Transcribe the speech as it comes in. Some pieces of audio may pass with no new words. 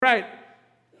Right.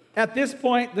 At this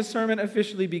point, the sermon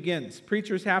officially begins.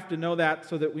 Preachers have to know that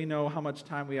so that we know how much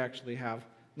time we actually have.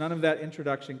 None of that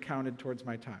introduction counted towards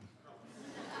my time.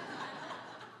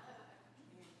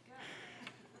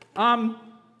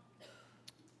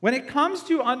 When it comes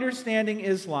to understanding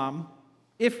Islam,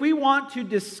 if we want to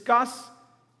discuss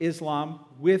Islam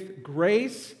with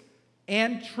grace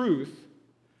and truth,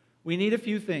 we need a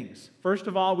few things. First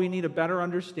of all, we need a better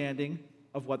understanding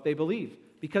of what they believe.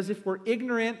 Because if we're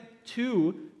ignorant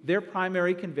to their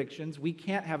primary convictions, we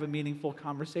can't have a meaningful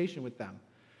conversation with them.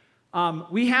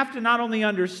 We have to not only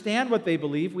understand what they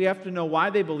believe, we have to know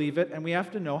why they believe it, and we have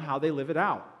to know how they live it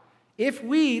out. If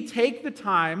we take the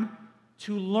time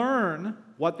to learn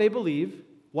what they believe,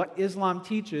 what Islam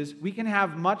teaches, we can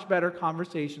have much better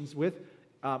conversations with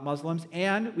Muslims,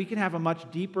 and we can have a much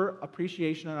deeper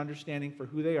appreciation and understanding for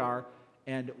who they are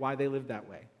and why they live that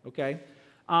way, okay?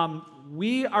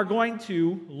 We are going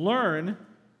to learn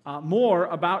more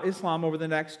about Islam over the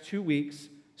next 2 weeks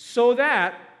so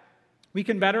that we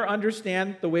can better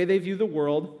understand the way they view the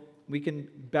world. We can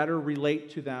better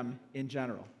relate to them in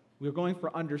general. We're going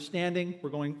for understanding, we're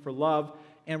going for love,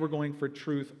 and we're going for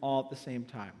truth all at the same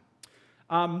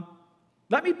time.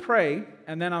 Let me pray,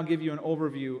 and then I'll give you an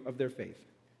overview of their faith.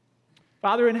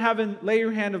 Father in heaven, lay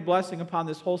your hand of blessing upon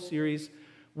this whole series.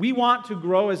 We want to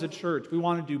grow as a church. We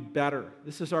want to do better.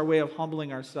 This is our way of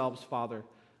humbling ourselves, Father.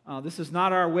 This is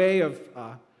not our way of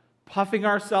puffing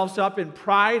ourselves up in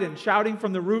pride and shouting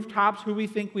from the rooftops who we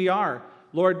think we are.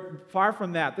 Lord, far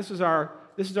from that. This is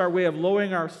our way of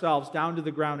lowering ourselves down to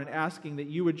the ground and asking that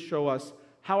you would show us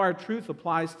how our truth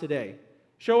applies today.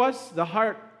 Show us the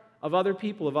heart of other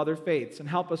people, of other faiths, and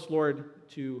help us, Lord,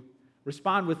 to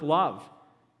respond with love.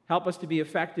 Help us to be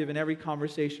effective in every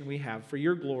conversation we have for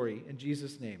your glory. In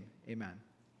Jesus' name, amen.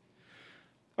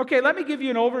 Okay, let me give you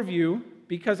an overview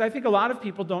because I think a lot of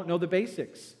people don't know the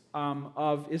basics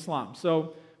of Islam.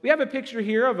 So we have a picture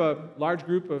here of a large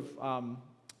group of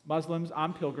Muslims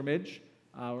on pilgrimage.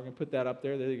 We're going to put that up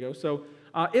there. There you go. So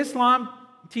Islam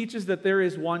teaches that there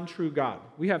is one true God.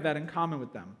 We have that in common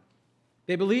with them.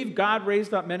 They believe God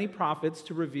raised up many prophets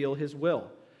to reveal his will.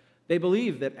 They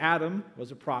believe that Adam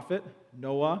was a prophet,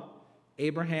 Noah,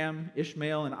 Abraham,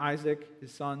 Ishmael, and Isaac,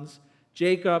 his sons,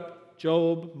 Jacob,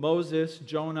 Job, Moses,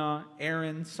 Jonah,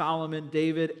 Aaron, Solomon,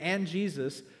 David, and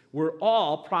Jesus were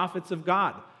all prophets of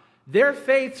God. Their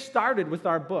faith started with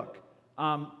our book.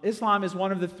 Islam is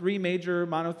one of the three major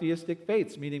monotheistic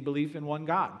faiths, meaning belief in one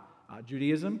God.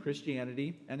 Judaism,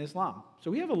 Christianity, and Islam. So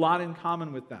we have a lot in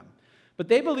common with them. But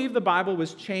they believe the Bible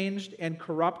was changed and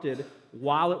corrupted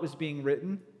while it was being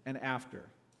written and after.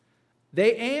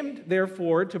 They aimed,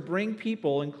 therefore, to bring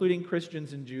people, including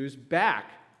Christians and Jews, back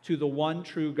to the one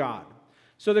true God.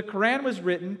 So the Quran was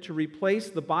written to replace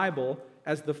the Bible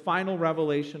as the final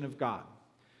revelation of God.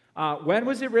 When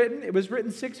was it written? It was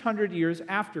written 600 years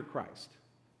after Christ.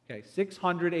 Okay,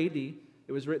 600 AD. It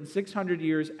was written 600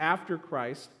 years after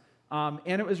Christ, and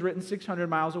it was written 600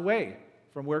 miles away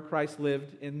from where Christ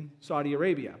lived in Saudi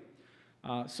Arabia.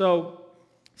 So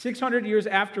 600 years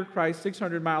after Christ,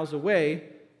 600 miles away,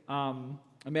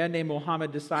 a man named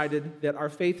Muhammad decided that our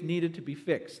faith needed to be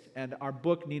fixed and our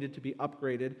book needed to be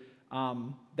upgraded.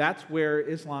 That's where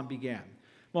Islam began.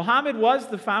 Muhammad was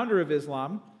the founder of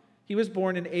Islam. He was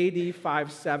born in AD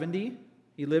 570.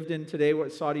 He lived in today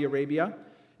what Saudi Arabia.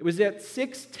 It was at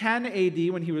 610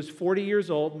 AD when he was 40 years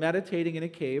old, meditating in a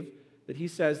cave, that he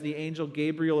says the angel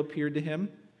Gabriel appeared to him.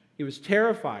 He was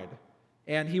terrified,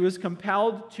 and he was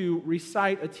compelled to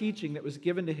recite a teaching that was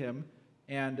given to him.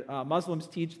 And Muslims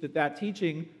teach that that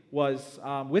teaching was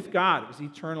with God. It was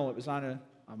eternal. It was on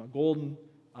a golden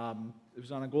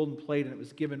plate, and it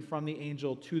was given from the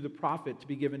angel to the prophet to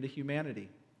be given to humanity.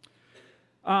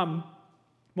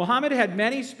 Muhammad had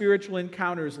many spiritual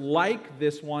encounters like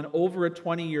this one over a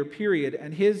 20-year period,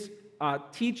 and his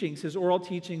teachings, his oral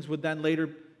teachings, would then later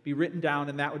be written down,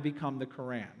 and that would become the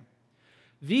Quran.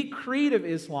 The creed of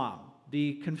Islam,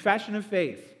 the confession of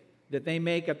faith that they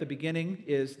make at the beginning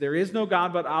is, there is no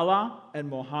God but Allah and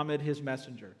Muhammad his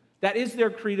messenger. That is their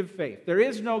creed of faith. There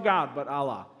is no God but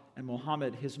Allah and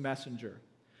Muhammad his messenger.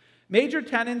 Major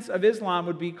tenets of Islam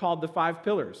would be called the 5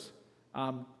 pillars.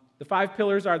 The 5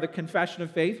 pillars are the confession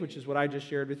of faith, which is what I just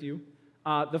shared with you,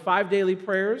 the 5 daily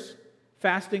prayers,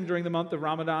 fasting during the month of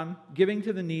Ramadan, giving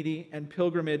to the needy, and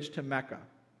pilgrimage to Mecca.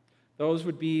 Those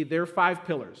would be their 5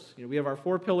 pillars. We have our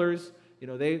 4 pillars.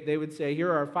 They would say,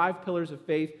 here are our 5 pillars of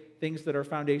faith, things that are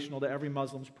foundational to every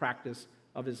Muslim's practice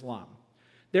of Islam.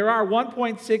 There are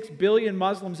 1.6 billion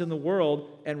Muslims in the world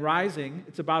and rising.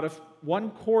 It's about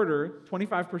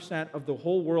 25% of the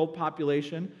whole world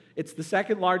population. It's the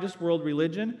second largest world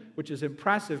religion, which is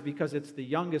impressive because it's the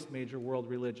youngest major world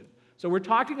religion. So we're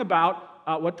talking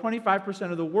about what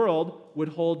 25% of the world would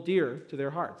hold dear to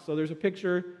their hearts. So there's a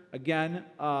picture, again,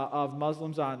 of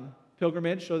Muslims on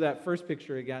pilgrimage. Show that first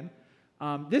picture again.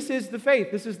 This is the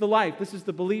faith. This is the life. This is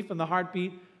the belief and the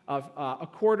heartbeat of a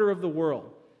quarter of the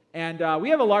world. And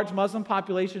we have a large Muslim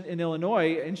population in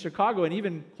Illinois, in Chicago, and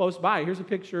even close by. Here's a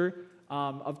picture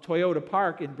of Toyota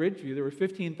Park in Bridgeview. There were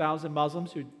 15,000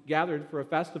 Muslims who gathered for a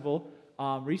festival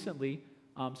recently.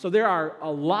 So there are a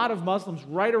lot of Muslims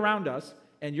right around us,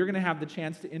 and you're going to have the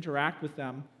chance to interact with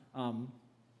them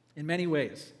in many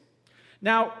ways.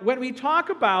 Now, when we talk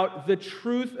about the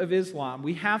truth of Islam,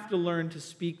 we have to learn to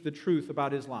speak the truth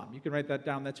about Islam. You can write that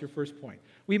down. That's your first point.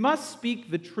 We must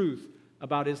speak the truth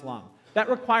about Islam. That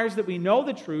requires that we know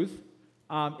the truth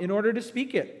in order to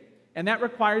speak it. And that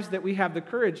requires that we have the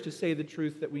courage to say the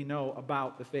truth that we know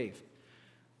about the faith.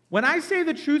 When I say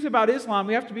the truth about Islam,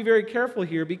 we have to be very careful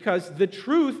here because the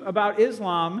truth about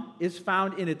Islam is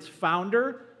found in its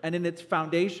founder and in its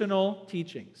foundational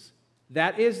teachings.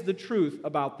 That is the truth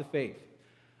about the faith.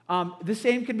 The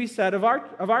same can be said of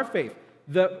our faith.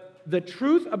 The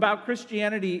truth about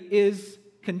Christianity is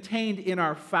contained in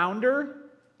our founder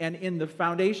and in the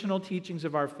foundational teachings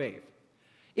of our faith.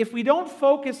 If we don't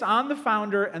focus on the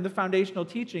founder and the foundational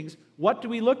teachings, what do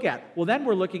we look at? Well, then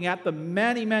we're looking at the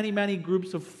many, many, many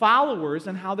groups of followers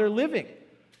and how they're living.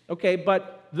 Okay,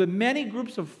 but the many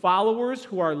groups of followers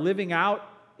who are living out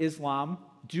Islam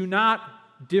do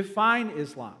not define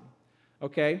Islam.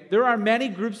 Okay, there are many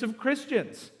groups of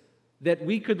Christians that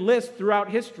we could list throughout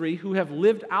history who have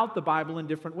lived out the Bible in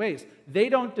different ways. They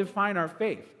don't define our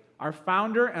faith. Our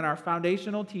founder and our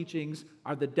foundational teachings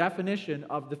are the definition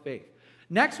of the faith.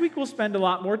 Next week, we'll spend a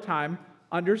lot more time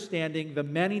understanding the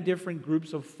many different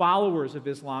groups of followers of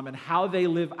Islam and how they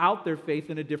live out their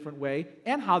faith in a different way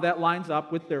and how that lines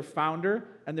up with their founder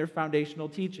and their foundational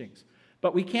teachings.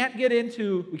 But we can't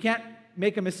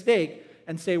make a mistake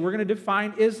and say we're going to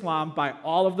define Islam by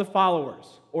all of the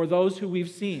followers or those who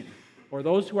we've seen or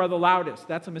those who are the loudest.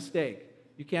 That's a mistake.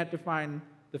 You can't define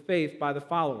the faith by the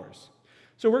followers.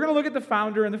 So we're going to look at the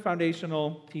founder and the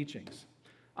foundational teachings.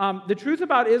 The truth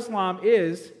about Islam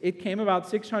is it came about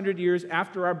 600 years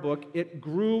after our book. It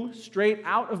grew straight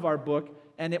out of our book,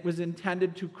 and it was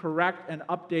intended to correct and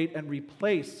update and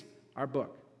replace our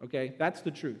book. Okay, that's the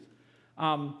truth.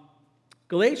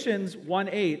 Galatians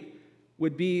 1:8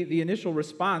 would be the initial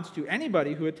response to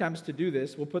anybody who attempts to do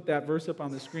this. We'll put that verse up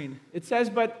on the screen. It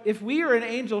says, "But if we or an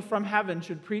angel from heaven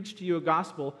should preach to you a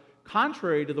gospel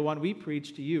contrary to the one we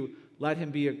preach to you, let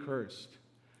him be accursed."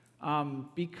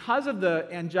 Because of the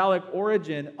angelic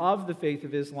origin of the faith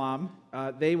of Islam,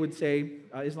 they would say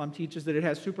Islam teaches that it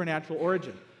has supernatural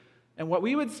origin. And what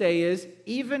we would say is,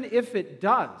 even if it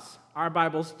does, our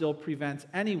Bible still prevents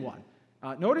anyone.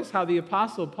 Notice how the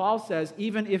Apostle Paul says,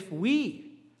 even if me,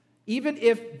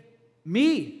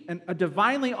 a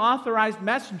divinely authorized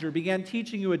messenger, began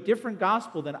teaching you a different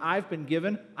gospel than I've been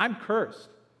given, I'm cursed.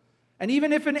 And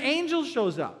even if an angel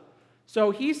shows up.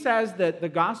 So he says that the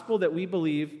gospel that we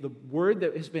believe, the word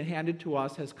that has been handed to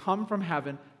us, has come from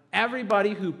heaven.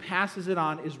 Everybody who passes it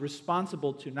on is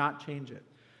responsible to not change it.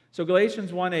 So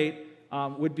Galatians 1:8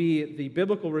 would be the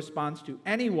biblical response to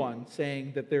anyone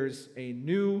saying that there's a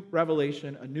new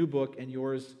revelation, a new book, and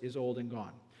yours is old and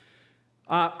gone.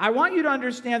 I want you to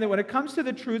understand that when it comes to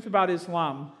the truth about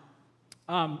Islam,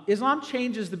 Islam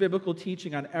changes the biblical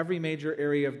teaching on every major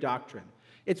area of doctrine.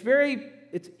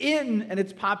 It's in and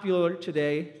it's popular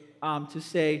today to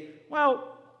say,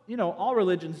 well, all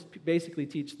religions basically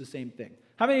teach the same thing.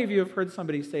 How many of you have heard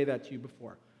somebody say that to you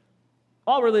before?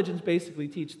 All religions basically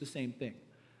teach the same thing.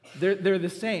 They're the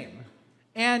same.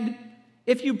 And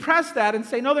if you press that and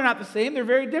say, no, they're not the same, they're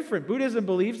very different. Buddhism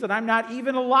believes that I'm not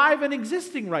even alive and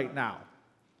existing right now.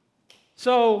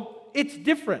 So it's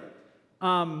different.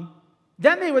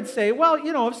 Then they would say, well,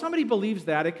 if somebody believes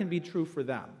that, it can be true for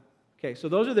them. Okay, so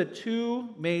those are the two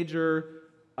major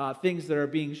things that are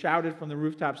being shouted from the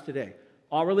rooftops today.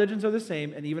 All religions are the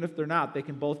same, and even if they're not, they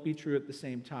can both be true at the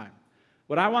same time.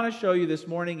 What I want to show you this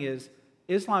morning is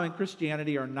Islam and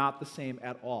Christianity are not the same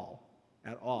at all.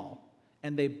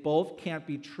 And they both can't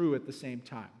be true at the same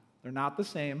time. They're not the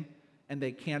same, and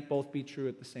they can't both be true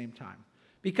at the same time.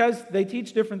 Because they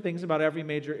teach different things about every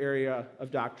major area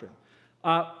of doctrine.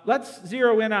 Let's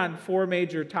zero in on four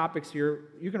major topics here.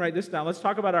 You can write this down. Let's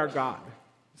talk about our God.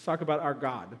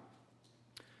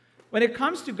 When it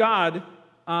comes to God,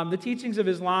 the teachings of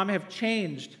Islam have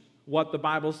changed what the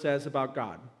Bible says about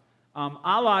God.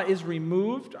 Allah is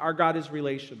removed, our God is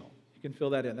relational. You can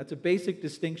fill that in. That's a basic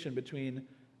distinction between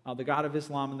the God of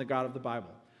Islam and the God of the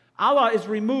Bible. Allah is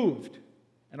removed,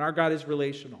 and our God is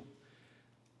relational.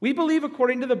 We believe,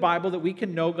 according to the Bible, that we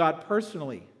can know God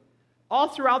personally. All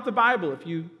throughout the Bible, if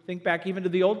you think back even to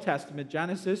the Old Testament,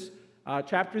 Genesis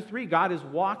chapter 3, God is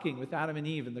walking with Adam and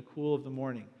Eve in the cool of the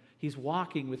morning. He's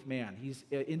walking with man. He's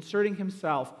inserting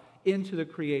himself into the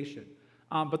creation.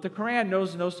 But the Quran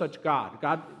knows no such God.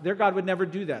 Their God would never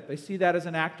do that. They see that as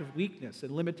an act of weakness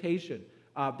and limitation,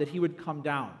 that he would come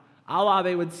down. Allah,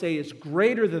 they would say, is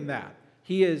greater than that.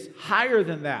 He is higher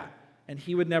than that, and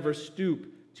he would never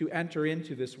stoop to enter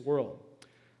into this world.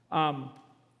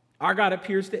 Our God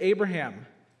appears to Abraham,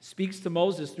 speaks to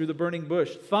Moses through the burning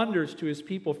bush, thunders to his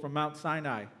people from Mount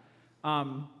Sinai.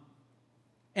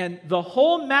 And the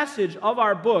whole message of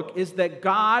our book is that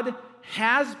God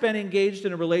has been engaged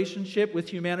in a relationship with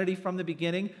humanity from the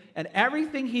beginning, and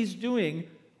everything he's doing,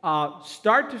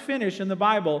 start to finish in the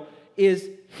Bible, is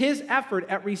his effort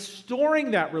at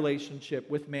restoring that relationship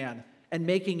with man and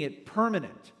making it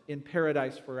permanent in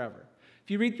paradise forever. If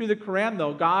you read through the Quran,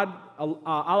 though,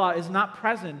 Allah is not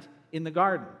present in the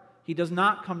garden. He does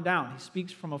not come down. He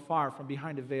speaks from afar, from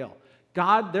behind a veil.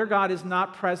 Their God is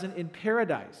not present in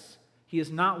paradise. He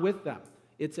is not with them.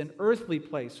 It's an earthly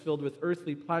place filled with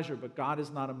earthly pleasure, but God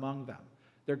is not among them.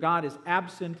 Their God is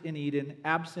absent in Eden,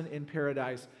 absent in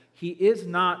paradise. He is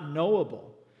not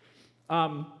knowable.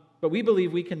 But we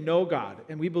believe we can know God,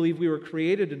 and we believe we were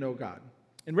created to know God.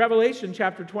 In Revelation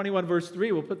chapter 21, verse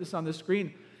 3, we'll put this on the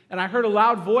screen, and I heard a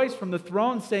loud voice from the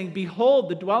throne saying, "Behold,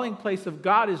 the dwelling place of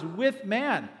God is with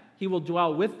man. He will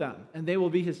dwell with them, and they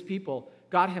will be his people.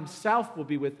 God himself will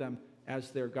be with them as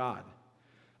their God."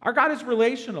 Our God is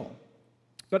relational,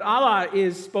 but Allah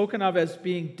is spoken of as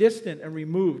being distant and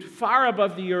removed, far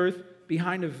above the earth,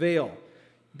 behind a veil.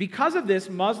 Because of this,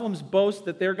 Muslims boast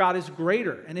that their God is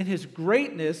greater, and in his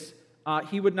greatness,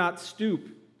 he would not stoop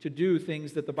to do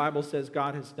things that the Bible says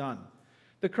God has done.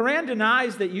 The Quran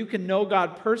denies that you can know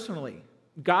God personally.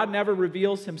 God never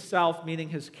reveals himself, meaning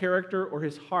his character or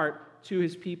his heart, to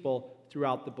his people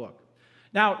throughout the book.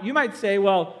 Now, you might say,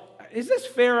 well, is this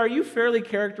fair? Are you fairly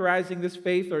characterizing this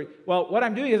faith? Well, what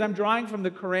I'm doing is I'm drawing from the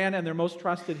Quran and their most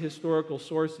trusted historical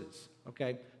sources.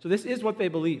 Okay? So this is what they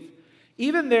believe.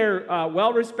 Even their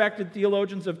well-respected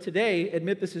theologians of today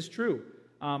admit this is true.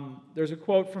 There's a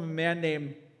quote from a man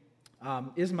named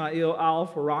Ismail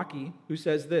al-Faraki who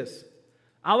says this: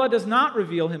 Allah does not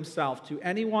reveal himself to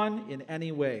anyone in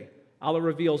any way. Allah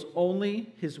reveals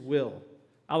only his will.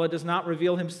 Allah does not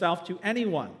reveal himself to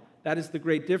anyone. That is the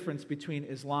great difference between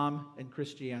Islam and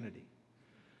Christianity.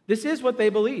 This is what they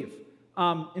believe.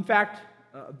 In fact,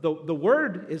 the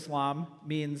word Islam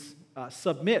means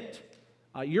submit.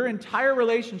 Your entire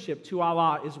relationship to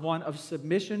Allah is one of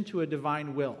submission to a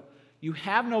divine will. You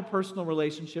have no personal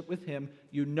relationship with him.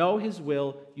 You know his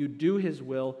will. You do his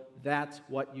will. That's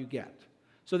what you get.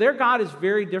 So their God is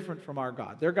very different from our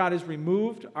God. Their God is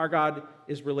removed. Our God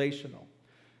is relational.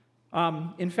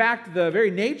 In fact, the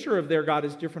very nature of their God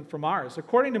is different from ours.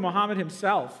 According to Muhammad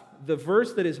himself, the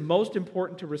verse that is most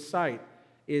important to recite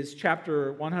is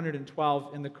chapter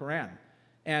 112 in the Quran.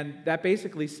 And that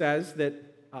basically says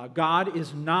that God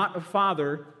is not a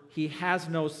father. He has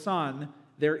no son.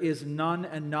 There is none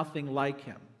and nothing like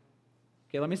him.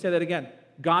 Okay, let me say that again.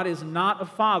 God is not a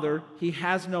father. He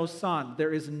has no son.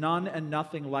 There is none and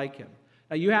nothing like him.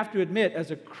 Now, you have to admit,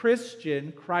 as a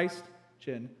Christian,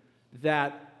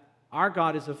 that our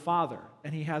God is a father,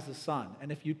 and he has a son.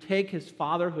 And if you take his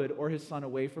fatherhood or his son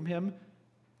away from him,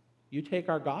 you take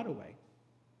our God away.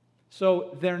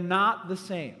 So they're not the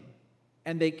same,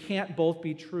 and they can't both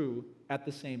be true at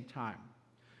the same time.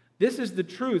 This is the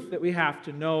truth that we have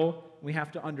to know, we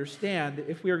have to understand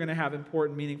if we are going to have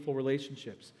important, meaningful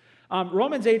relationships.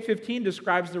 Romans 8:15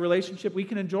 describes the relationship we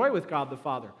can enjoy with God the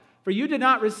Father. For you did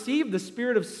not receive the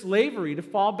spirit of slavery to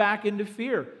fall back into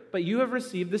fear, but you have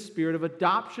received the spirit of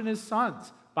adoption as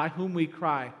sons, by whom we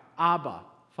cry, Abba,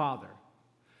 Father.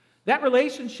 That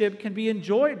relationship can be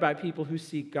enjoyed by people who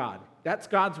seek God. That's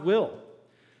God's will.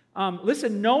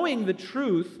 Listen, knowing the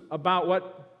truth about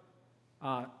what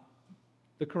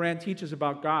the Quran teaches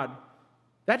about God,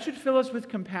 that should fill us with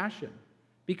compassion,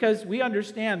 because we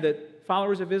understand that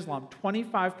followers of Islam,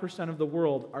 25% of the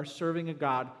world are serving a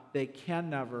God they can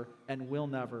never and will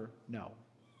never know.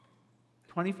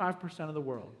 25% of the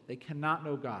world, they cannot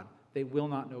know God. They will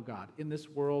not know God in this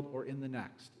world or in the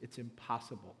next. It's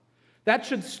impossible. That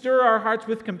should stir our hearts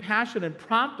with compassion and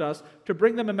prompt us to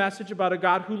bring them a message about a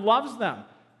God who loves them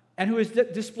and who has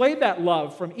displayed that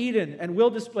love from Eden and will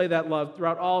display that love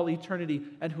throughout all eternity,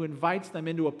 and who invites them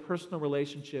into a personal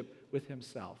relationship with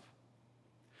himself.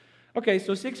 Okay,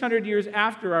 so 600 years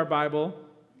after our Bible,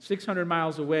 600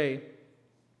 miles away,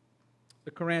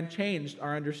 the Quran changed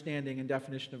our understanding and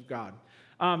definition of God.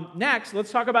 Next,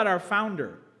 let's talk about our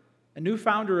founder. A new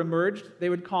founder emerged. They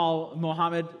would call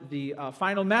Muhammad the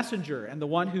final messenger and the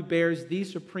one who bears the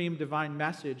supreme divine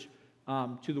message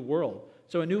to the world.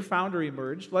 So a new founder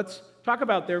emerged. Let's talk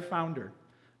about their founder.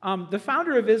 The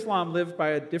founder of Islam lived by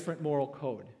a different moral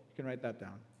code. You can write that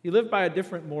down. He lived by a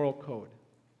different moral code.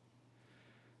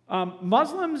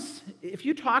 Muslims, if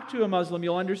you talk to a Muslim,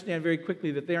 you'll understand very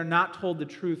quickly that they are not told the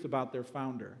truth about their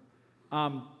founder.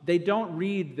 They don't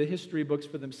read the history books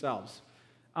for themselves.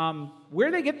 Where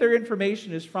they get their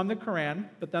information is from the Quran,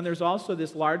 but then there's also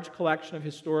this large collection of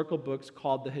historical books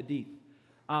called the Hadith.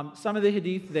 Some of the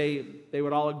Hadith they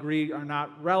would all agree are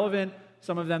not relevant.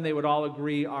 Some of them they would all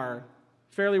agree are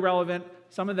fairly relevant.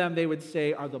 Some of them they would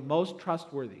say are the most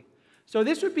trustworthy. So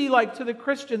this would be like, to the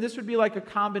Christian, this would be like a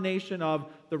combination of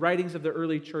the writings of the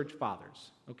early church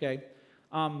fathers, okay?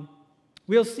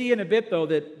 We'll see in a bit, though,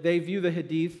 that they view the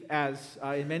Hadith as,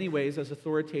 in many ways, as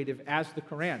authoritative as the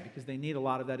Quran, because they need a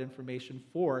lot of that information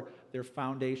for their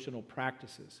foundational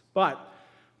practices. But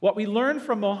what we learn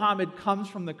from Muhammad comes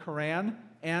from the Quran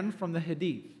and from the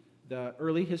Hadith, the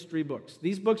early history books.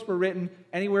 These books were written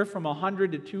anywhere from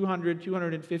 100 to 200,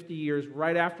 250 years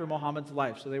right after Muhammad's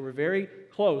life, so they were very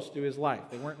close to his life.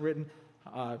 They weren't written,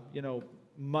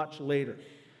 much later.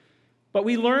 But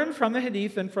we learn from the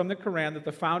Hadith and from the Quran that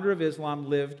the founder of Islam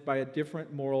lived by a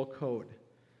different moral code.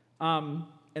 And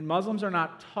Muslims are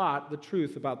not taught the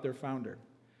truth about their founder.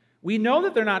 We know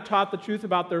that they're not taught the truth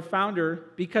about their founder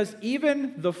because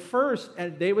even the first,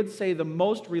 and they would say the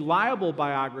most reliable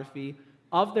biography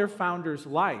of their founder's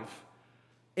life,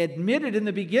 admitted in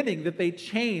the beginning that they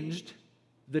changed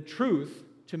the truth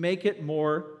to make it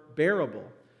more bearable.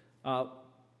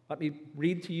 Let me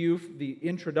read to you the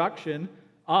introduction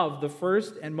of the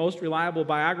first and most reliable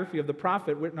biography of the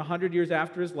Prophet, written 100 years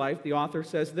after his life. The author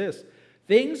says this: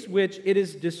 "Things which it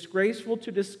is disgraceful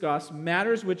to discuss,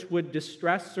 matters which would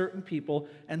distress certain people,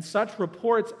 and such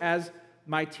reports as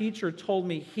my teacher told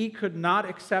me he could not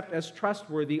accept as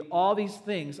trustworthy, all these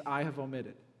things I have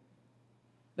omitted."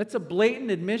 That's a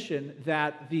blatant admission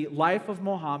that the life of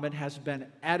Muhammad has been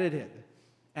edited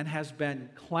and has been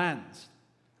cleansed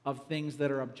of things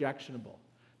that are objectionable.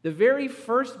 The very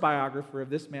first biographer of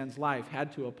this man's life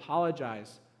had to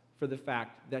apologize for the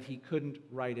fact that he couldn't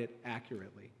write it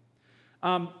accurately.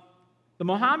 The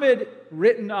Muhammad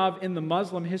written of in the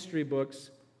Muslim history books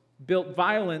built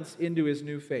violence into his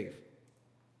new faith.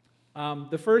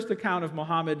 The first account of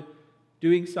Muhammad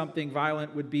doing something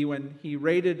violent would be when he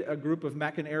raided a group of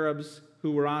Meccan Arabs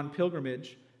who were on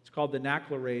pilgrimage. It's called the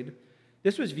Nakla raid.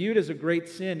 This was viewed as a great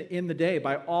sin in the day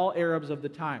by all Arabs of the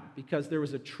time because there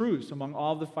was a truce among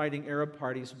all the fighting Arab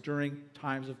parties during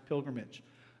times of pilgrimage.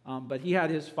 But he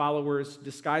had his followers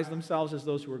disguise themselves as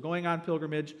those who were going on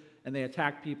pilgrimage, and they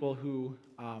attacked people who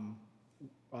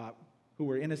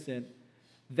were innocent.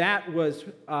 That was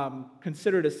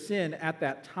considered a sin at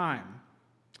that time.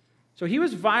 So he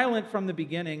was violent from the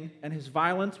beginning, and his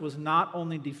violence was not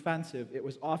only defensive, it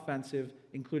was offensive,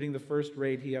 including the first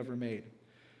raid he ever made.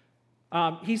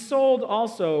 He sold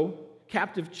also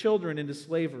captive children into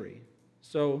slavery.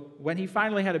 So when he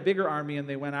finally had a bigger army and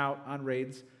they went out on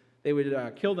raids, they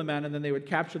would kill the men and then they would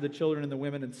capture the children and the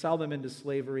women and sell them into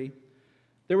slavery.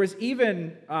 There was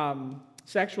even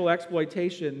sexual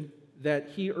exploitation that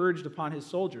he urged upon his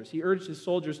soldiers. He urged his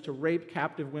soldiers to rape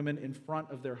captive women in front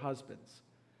of their husbands.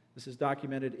 This is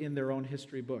documented in their own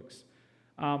history books.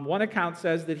 One account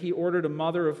says that he ordered a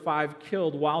mother of 5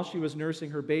 killed while she was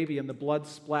nursing her baby and the blood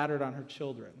splattered on her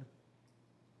children.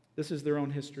 This is their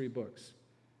own history books.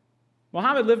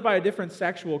 Muhammad lived by a different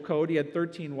sexual code. He had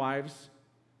 13 wives,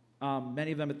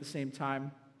 many of them at the same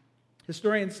time.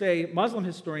 Muslim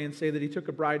historians say that he took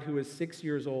a bride who was 6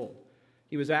 years old.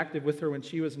 He was active with her when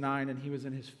she was 9 and he was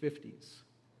in his 50s.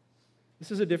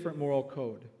 This is a different moral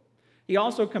code. He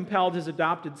also compelled his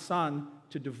adopted son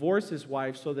to divorce his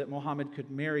wife so that Muhammad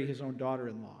could marry his own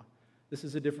daughter-in-law. This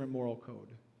is a different moral code.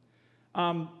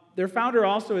 Their founder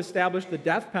also established the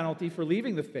death penalty for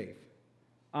leaving the faith.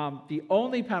 The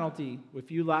only penalty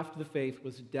if you left the faith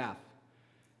was death.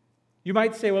 You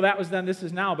might say, well, that was then, this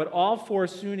is now, but all 4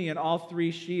 Sunni and all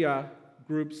 3 Shia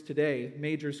groups today,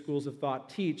 major schools of thought,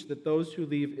 teach that those who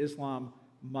leave Islam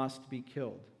must be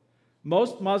killed.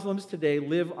 Most Muslims today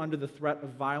live under the threat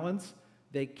of violence.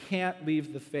 They can't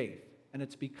leave the faith, and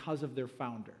it's because of their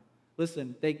founder.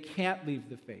 Listen, they can't leave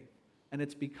the faith, and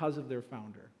it's because of their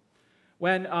founder.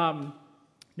 When Nabil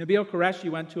Qureshi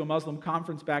went to a Muslim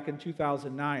conference back in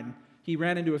 2009, he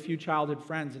ran into a few childhood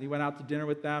friends, and he went out to dinner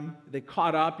with them. They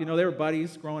caught up. They were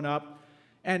buddies growing up.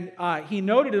 And he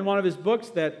noted in one of his books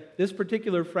that this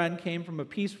particular friend came from a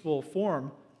peaceful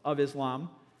form of Islam.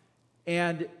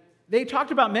 And they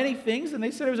talked about many things, and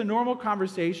they said it was a normal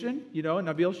conversation, and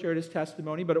Nabil shared his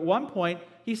testimony. But at one point,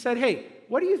 he said, hey,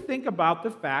 what do you think about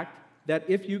the fact that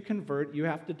if you convert, you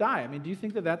have to die? I mean, do you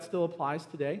think that that still applies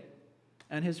today?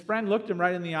 And his friend looked him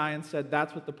right in the eye and said,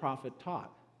 that's what the Prophet taught.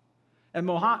 And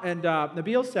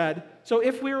Nabil said, so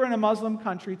if we were in a Muslim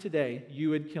country today, you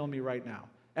would kill me right now.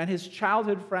 And his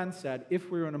childhood friend said, if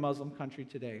we were in a Muslim country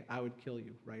today, I would kill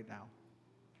you right now.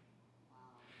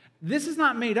 This is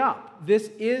not made up. This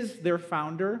is their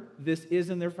founder. This is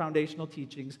in their foundational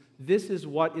teachings. This is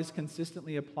what is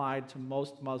consistently applied to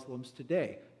most Muslims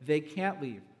today. They can't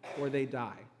leave or they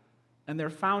die. And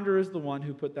their founder is the one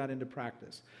who put that into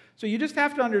practice. So you just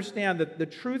have to understand that the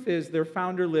truth is their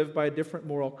founder lived by a different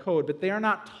moral code, but they are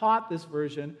not taught this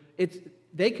version.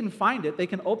 They can find it. They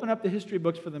can open up the history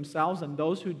books for themselves, and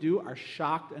those who do are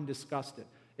shocked and disgusted.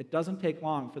 It doesn't take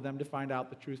long for them to find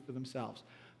out the truth for themselves.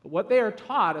 But what they are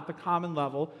taught at the common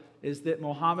level is that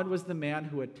Muhammad was the man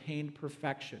who attained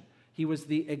perfection. He was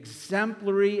the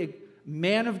exemplary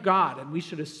man of God, and we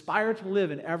should aspire to live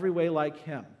in every way like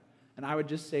him. And I would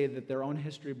just say that their own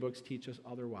history books teach us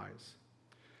otherwise.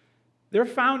 Their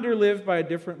founder lived by a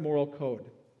different moral code.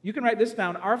 You can write this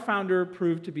down. Our founder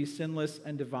proved to be sinless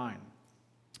and divine.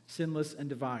 Sinless and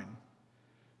divine.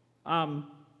 I'm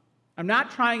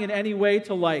not trying in any way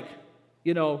to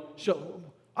show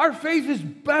our faith is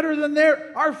better than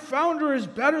our founder is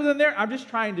better than I'm just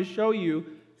trying to show you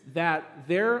that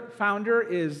their founder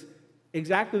is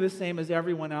exactly the same as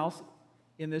everyone else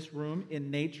in this room,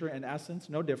 in nature and essence,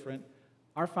 no different.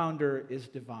 Our founder is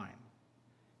divine.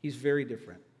 He's very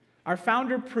different. Our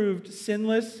founder proved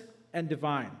sinless and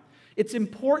divine. It's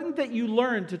important that you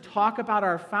learn to talk about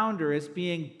our founder as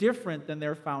being different than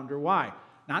their founder. Why?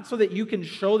 Not so that you can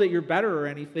show that you're better or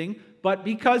anything, but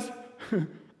because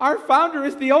our founder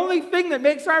is the only thing that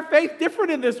makes our faith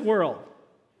different in this world.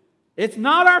 It's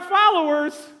not our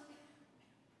followers.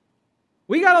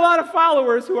 We got a lot of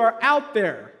followers who are out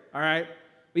there, all right?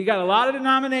 We got a lot of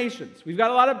denominations. We've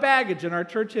got a lot of baggage in our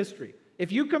church history.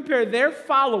 If you compare their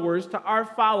followers to our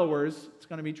followers, it's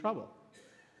going to be trouble.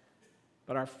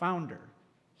 But our founder,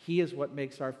 he is what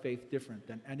makes our faith different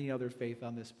than any other faith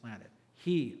on this planet.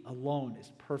 He alone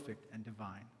is perfect and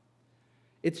divine.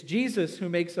 It's Jesus who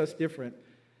makes us different.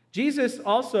 Jesus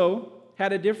also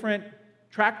had a different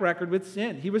track record with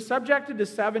sin. He was subjected to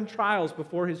 7 trials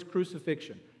before his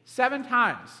crucifixion. 7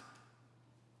 times.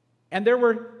 And there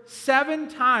were 7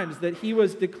 times that he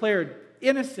was declared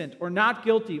innocent or not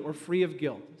guilty or free of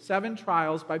guilt. 7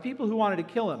 trials by people who wanted to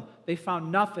kill him. They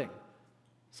found nothing.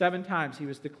 7 times he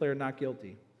was declared not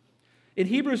guilty. In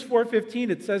Hebrews 4:15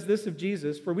 it says this of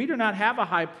Jesus, "For we do not have a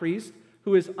high priest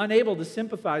who is unable to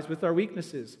sympathize with our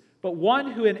weaknesses, but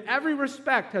one who in every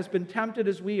respect has been tempted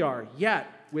as we are, yet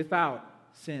without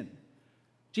sin."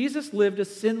 Jesus lived a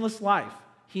sinless life.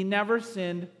 He never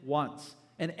sinned once.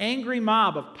 An angry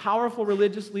mob of powerful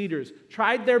religious leaders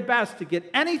tried their best to get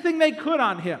anything they could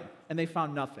on him, and they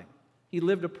found nothing. He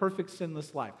lived a perfect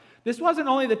sinless life. This wasn't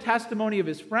only the testimony of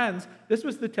his friends, this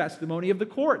was the testimony of the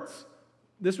courts.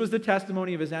 This was the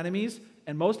testimony of his enemies,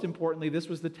 and most importantly, this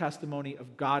was the testimony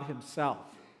of God himself.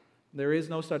 There is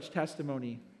no such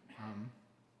testimony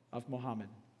of Muhammad.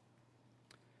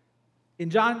 In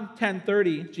John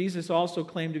 10:30, Jesus also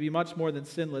claimed to be much more than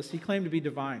sinless. He claimed to be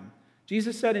divine.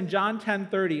 Jesus said in John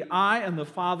 10:30, "I and the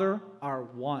Father are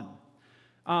one."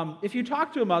 If you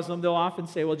talk to a Muslim, they'll often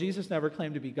say, well, Jesus never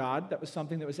claimed to be God. That was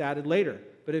something that was added later.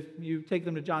 But if you take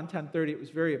them to John 10:30, it was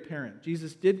very apparent.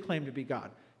 Jesus did claim to be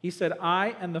God. He said,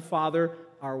 "I and the Father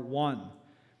are one."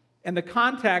 And the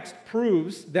context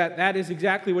proves that that is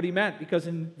exactly what he meant, because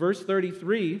in verse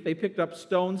 33, they picked up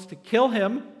stones to kill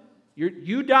him.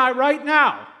 You die right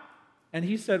now. And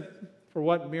he said, "For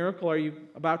what miracle are you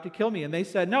about to kill me?" And they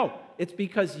said, "No, it's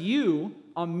because you,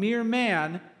 a mere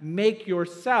man, make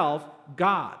yourself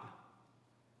God."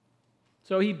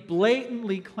 So he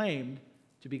blatantly claimed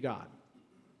to be God.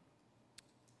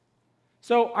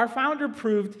 So our founder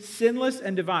proved sinless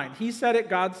and divine. He said it,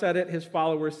 God said it, his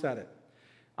followers said it.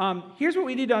 Here's what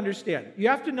we need to understand. You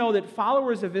have to know that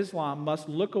followers of Islam must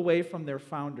look away from their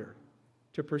founder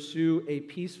to pursue a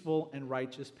peaceful and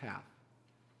righteous path.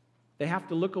 They have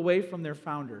to look away from their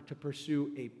founder to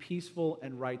pursue a peaceful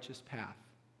and righteous path.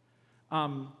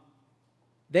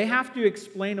 They have to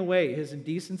explain away his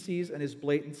indecencies and his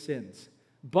blatant sins.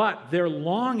 But they're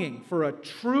longing for a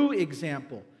true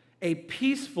example, A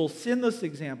peaceful, sinless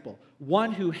example,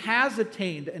 one who has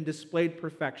attained and displayed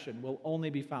perfection, will only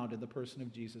be found in the person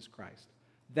of Jesus Christ.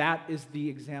 That is the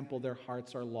example their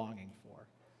hearts are longing for.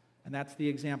 And that's the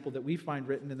example that we find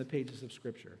written in the pages of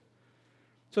Scripture.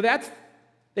 So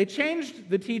they changed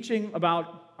the teaching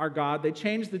about our God. They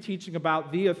changed the teaching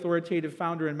about the authoritative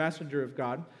founder and messenger of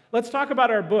God. Let's talk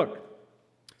about our book.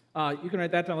 You can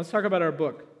write that down. Let's talk about our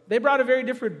book. They brought a very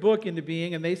different book into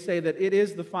being, and they say that it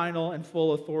is the final and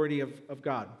full authority of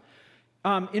God.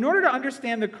 In order to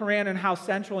understand the Quran and how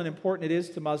central and important it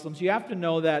is to Muslims, you have to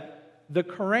know that the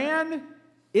Quran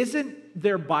isn't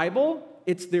their Bible,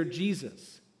 it's their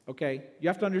Jesus. Okay? You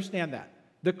have to understand that.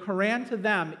 The Quran to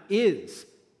them is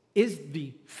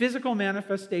the physical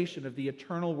manifestation of the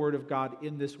eternal Word of God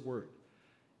in this Word.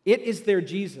 It is their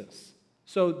Jesus.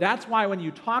 So that's why when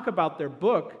you talk about their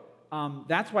book,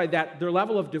 that's why their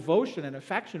level of devotion and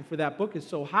affection for that book is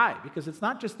so high, because it's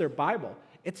not just their Bible,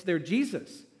 it's their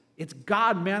Jesus. It's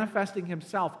God manifesting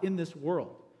himself in this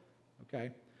world.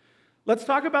 Okay? Let's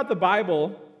talk about the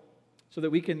Bible so that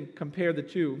we can compare the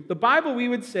two. The Bible, we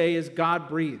would say, is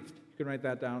God-breathed. You can write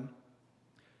that down.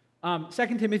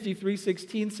 2 Timothy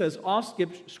 3:16 says, all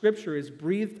Scripture is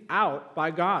breathed out by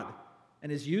God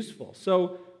and is useful.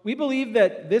 So we believe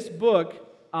that this book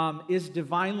is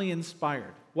divinely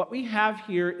inspired. What we have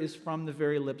here is from the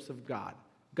very lips of God.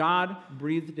 God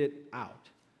breathed it out.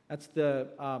 That's the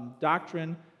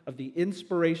doctrine of the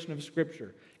inspiration of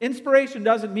Scripture. Inspiration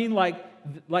doesn't mean like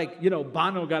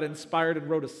Bono got inspired and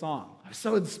wrote a song. I'm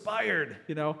so inspired,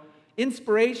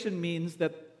 Inspiration means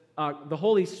that the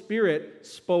Holy Spirit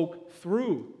spoke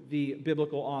through the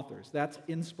biblical authors. That's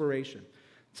inspiration.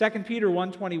 2 Peter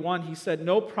 1:21, he said,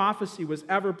 no prophecy was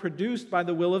ever produced by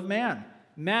the will of man.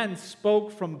 Men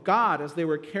spoke from God as they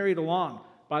were carried along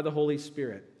by the Holy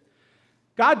Spirit.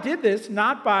 God did this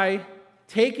not by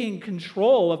taking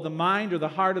control of the mind or the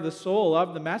heart or the soul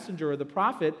of the messenger or the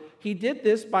prophet. He did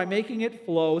this by making it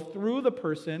flow through the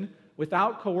person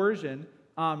without coercion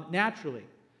naturally.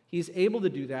 He's able to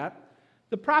do that.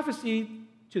 The prophecy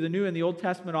to the New and the Old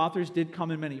Testament authors did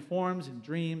come in many forms, in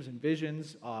dreams and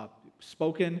visions,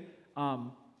 spoken.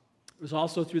 It was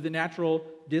also through the natural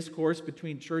discourse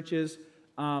between churches.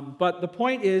 But the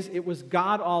point is, it was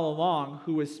God all along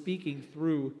who was speaking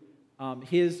through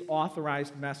his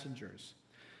authorized messengers.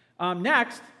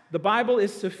 Next, the Bible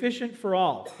is sufficient for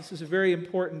all. This is a very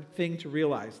important thing to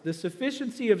realize. The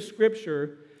sufficiency of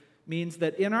Scripture means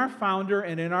that in our founder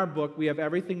and in our book, we have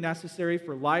everything necessary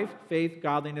for life, faith,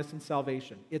 godliness, and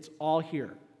salvation. It's all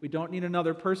here. We don't need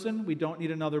another person. We don't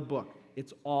need another book.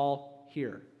 It's all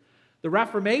here. The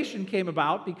Reformation came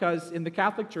about because in the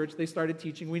Catholic Church, they started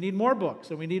teaching we need more books,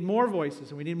 and we need more voices,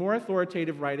 and we need more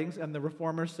authoritative writings, and the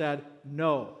Reformers said,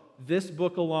 no, this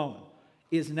book alone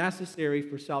is necessary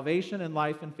for salvation and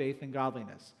life and faith and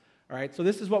godliness. All right, so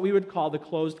this is what we would call the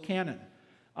closed canon.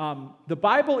 The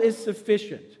Bible is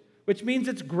sufficient, which means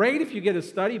it's great if you get a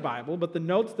study Bible, but the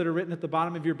notes that are written at the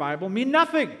bottom of your Bible mean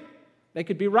nothing. They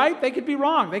could be right, they could be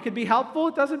wrong, they could be helpful,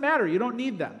 it doesn't matter. You don't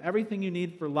need them. Everything you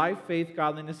need for life, faith,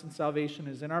 godliness, and salvation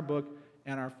is in our book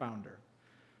and our founder.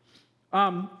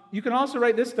 You can also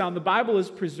write this down. The Bible is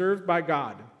preserved by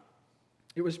God.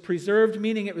 It was preserved,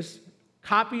 meaning it was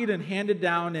copied and handed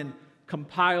down and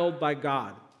compiled by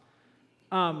God.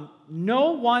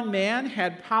 No one man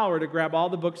had power to grab all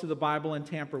the books of the Bible and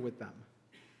tamper with them.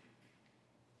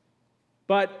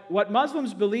 But what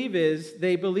Muslims believe is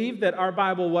they believe that our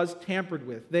Bible was tampered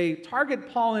with. They target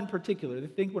Paul in particular. They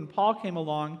think when Paul came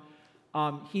along,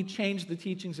 he changed the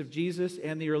teachings of Jesus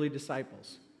and the early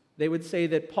disciples. They would say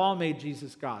that Paul made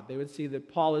Jesus God. They would see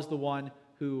that Paul is the one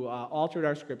who altered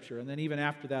our Scripture, and then even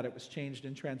after that it was changed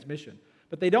in transmission.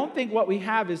 But they don't think what we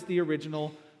have is the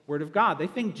original Word of God. They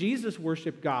think Jesus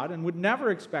worshiped God and would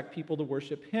never expect people to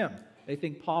worship him. They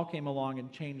think Paul came along and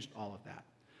changed all of that.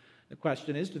 The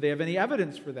question is, do they have any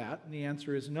evidence for that? And the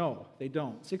answer is no, they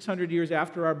don't. 600 years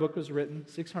after our book was written,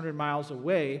 600 miles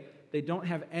away, they don't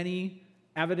have any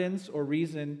evidence or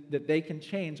reason that they can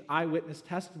change eyewitness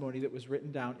testimony that was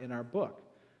written down in our book.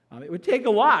 It would take a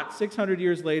lot, 600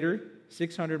 years later,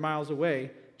 600 miles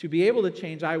away, to be able to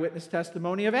change eyewitness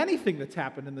testimony of anything that's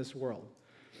happened in this world.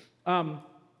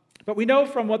 But we know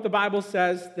from what the Bible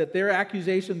says that their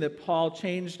accusation that Paul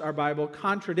changed our Bible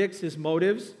contradicts his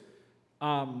motives.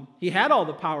 He had all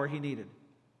the power he needed.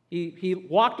 He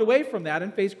walked away from that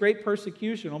and faced great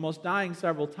persecution, almost dying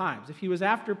several times. If he was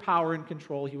after power and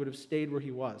control, he would have stayed where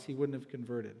he was. He wouldn't have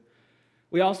converted.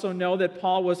 We also know that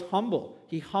Paul was humble.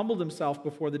 He humbled himself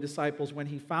before the disciples when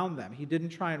he found them. He didn't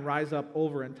try and rise up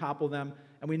over and topple them.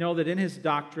 And we know that in his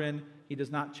doctrine, he does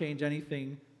not change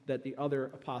anything that the other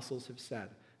apostles have said.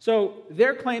 So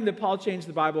their claim that Paul changed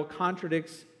the Bible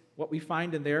contradicts what we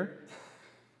find in there.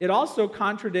 It also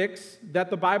contradicts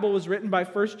that the Bible was written by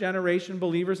first-generation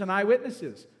believers and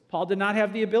eyewitnesses. Paul did not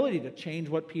have the ability to change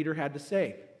what Peter had to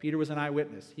say. Peter was an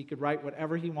eyewitness. He could write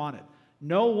whatever he wanted.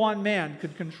 No one man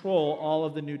could control all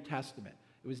of the New Testament.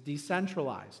 It was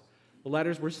decentralized. The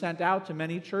letters were sent out to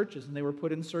many churches, and they were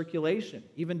put in circulation.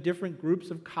 Even different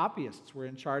groups of copyists were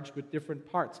in charge with different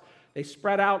parts. They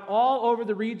spread out all over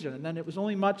the region, and then it was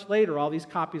only much later all these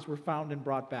copies were found and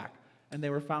brought back. And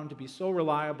they were found to be so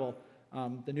reliable.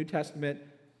 The New Testament,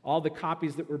 all the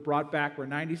copies that were brought back were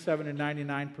 97 and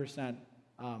 99%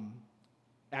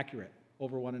 accurate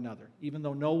over one another, even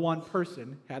though no one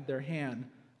person had their hand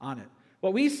on it.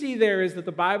 What we see there is that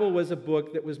the Bible was a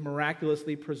book that was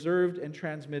miraculously preserved and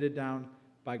transmitted down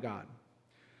by God.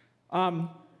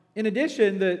 In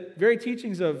addition, the very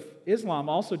teachings of Islam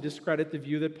also discredit the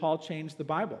view that Paul changed the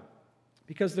Bible,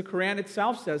 because the Quran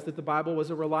itself says that the Bible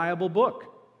was a reliable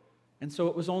book. And so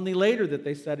it was only later that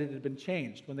they said it had been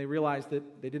changed, when they realized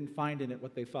that they didn't find in it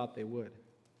what they thought they would.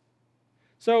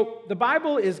 So the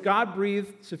Bible is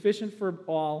God-breathed, sufficient for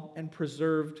all, and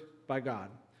preserved by God.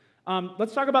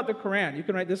 Let's talk about the Quran. You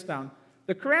can write this down.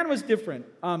 The Quran was different.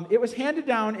 It was handed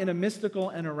down in a mystical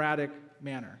and erratic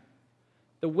manner.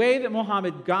 The way that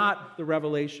Muhammad got the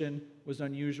revelation was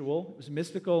unusual. It was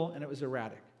mystical and it was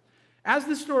erratic. As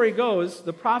the story goes,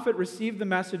 the prophet received the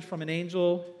message from an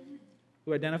angel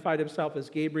who identified himself as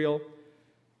Gabriel.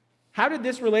 How did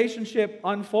this relationship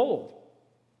unfold?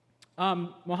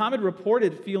 Muhammad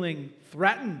reported feeling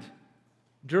threatened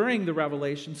during the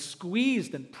revelation,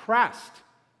 squeezed and pressed.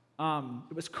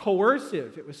 It was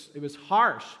coercive, it was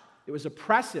harsh, it was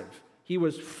oppressive. He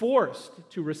was forced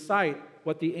to recite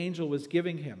what the angel was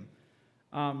giving him.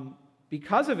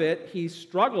 Because of it, he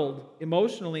struggled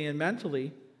emotionally and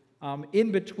mentally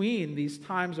in between these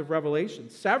times of revelation.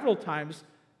 Several times,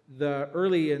 the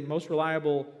early and most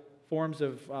reliable forms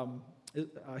of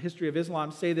history of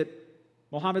Islam say that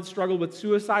Muhammad struggled with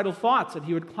suicidal thoughts, and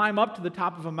he would climb up to the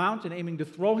top of a mountain aiming to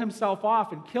throw himself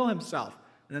off and kill himself.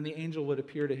 And then the angel would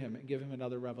appear to him and give him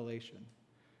another revelation.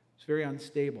 It's very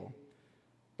unstable.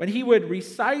 When he would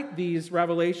recite these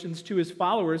revelations to his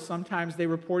followers, sometimes they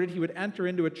reported he would enter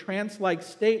into a trance-like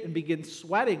state and begin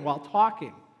sweating while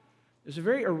talking. There's a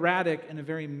very erratic and a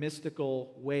very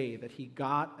mystical way that he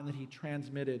got and that he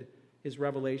transmitted his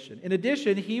revelation. In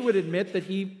addition, he would admit that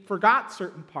he forgot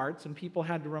certain parts and people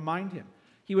had to remind him.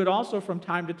 He would also from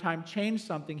time to time change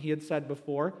something he had said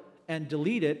before and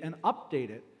delete it and update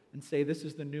it and say, this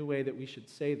is the new way that we should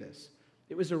say this.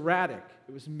 It was erratic.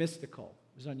 It was mystical.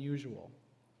 It was unusual.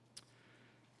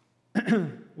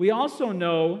 We also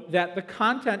know that the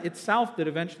content itself that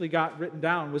eventually got written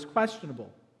down was questionable.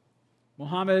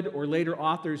 Muhammad, or later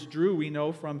authors, drew, we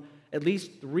know, from at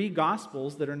least 3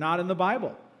 Gospels that are not in the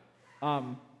Bible.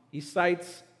 He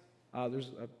cites,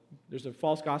 there's a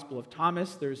false Gospel of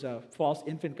Thomas, there's a false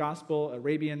infant Gospel,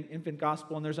 Arabian infant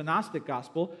Gospel, and there's a Gnostic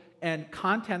Gospel, and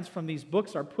contents from these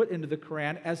books are put into the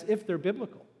Quran as if they're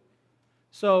biblical.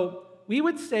 So we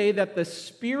would say that the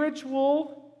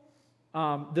spiritual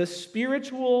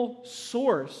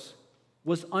source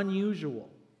was unusual.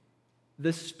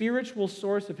 The spiritual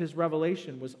source of his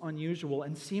revelation was unusual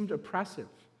and seemed oppressive.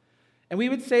 And we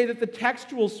would say that the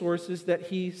textual sources that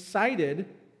he cited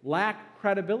lack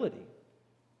credibility.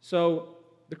 So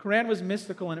the Quran was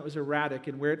mystical and it was erratic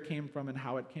in where it came from and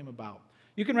how it came about.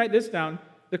 You can write this down.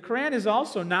 The Quran is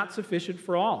also not sufficient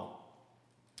for all.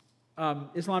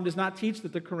 Islam does not teach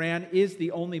that the Quran is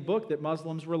the only book that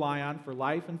Muslims rely on for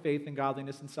life and faith and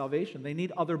godliness and salvation. They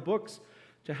need other books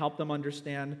to help them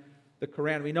understand the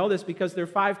Quran. We know this because their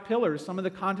 5 pillars, some of the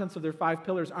contents of their 5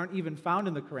 pillars aren't even found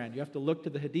in the Quran. You have to look to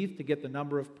the Hadith to get the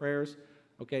number of prayers.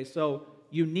 Okay, so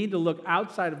you need to look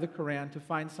outside of the Quran to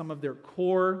find some of their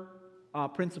core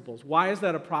principles. Why is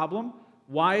that a problem?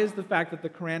 Why is the fact that the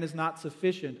Quran is not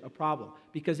sufficient a problem?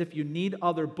 Because if you need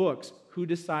other books, who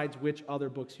decides which other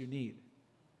books you need?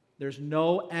 There's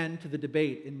no end to the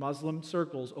debate in Muslim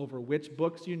circles over which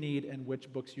books you need and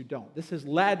which books you don't. This has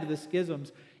led to the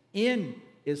schisms in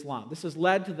Islam. This has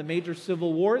led to the major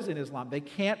civil wars in Islam. They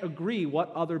can't agree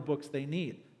what other books they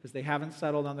need because they haven't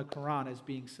settled on the Quran as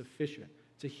being sufficient.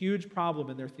 It's a huge problem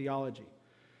in their theology.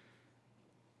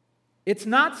 It's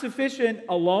not sufficient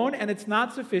alone, and it's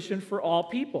not sufficient for all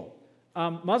people.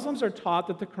 Muslims are taught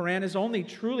that the Quran is only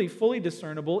truly fully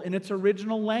discernible in its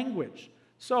original language.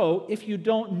 So, if you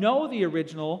don't know the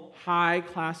original high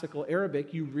classical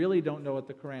Arabic, you really don't know what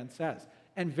the Quran says.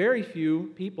 And very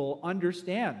few people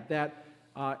understand that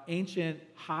ancient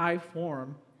high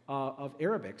form of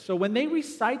Arabic. So when they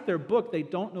recite their book, they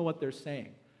don't know what they're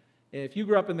saying. If you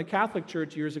grew up in the Catholic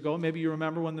Church years ago, maybe you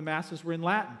remember when the Masses were in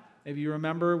Latin. Maybe you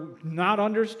remember not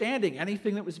understanding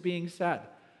anything that was being said.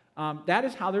 That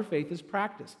is how their faith is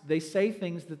practiced. They say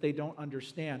things that they don't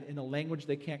understand in a language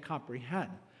they can't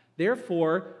comprehend.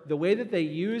 Therefore, the way that they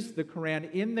use the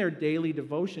Quran in their daily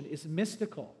devotion is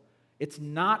mystical. It's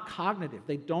not cognitive.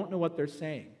 They don't know what they're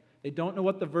saying. They don't know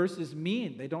what the verses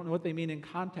mean. They don't know what they mean in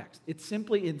context. It's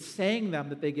simply in saying them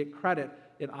that they get credit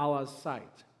in Allah's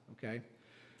sight. Okay?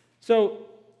 So,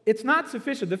 it's not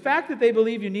sufficient. The fact that they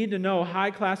believe you need to know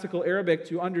High Classical Arabic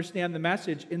to understand the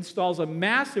message installs a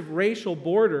massive racial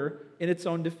border in its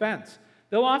own defense.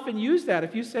 They'll often use that.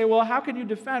 If you say, well, how can you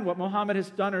defend what Muhammad has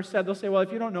done or said? They'll say, well,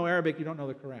 if you don't know Arabic, you don't know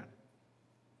the Quran.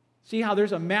 See how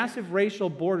there's a massive racial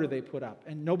border they put up,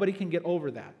 and nobody can get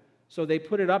over that. So they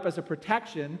put it up as a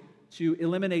protection to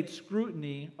eliminate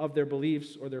scrutiny of their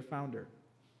beliefs or their founder.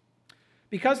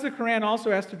 Because the Quran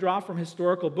also has to draw from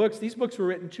historical books, these books were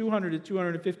written 200 to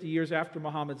 250 years after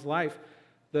Muhammad's life.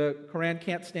 The Quran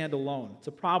can't stand alone. It's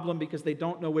a problem because they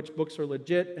don't know which books are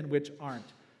legit and which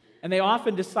aren't. And they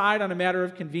often decide on a matter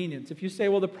of convenience. If you say,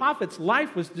 well, the Prophet's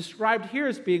life was described here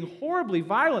as being horribly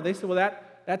violent, they say, well,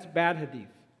 that's bad hadith.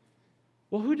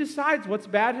 Well, who decides what's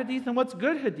bad hadith and what's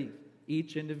good hadith?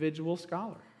 Each individual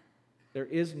scholar. There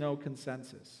is no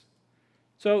consensus.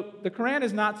 So the Quran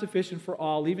is not sufficient for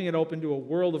all, leaving it open to a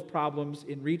world of problems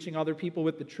in reaching other people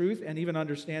with the truth and even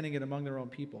understanding it among their own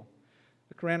people.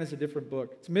 The Quran is a different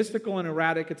book. It's mystical and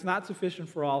erratic. It's not sufficient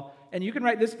for all. And you can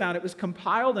write this down. It was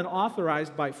compiled and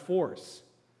authorized by force.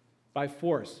 By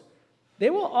force.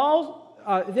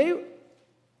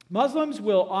 Muslims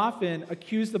will often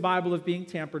accuse the Bible of being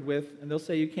tampered with, and they'll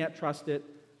say you can't trust it.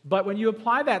 But when you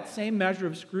apply that same measure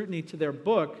of scrutiny to their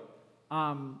book,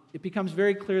 it becomes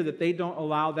very clear that they don't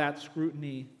allow that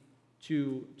scrutiny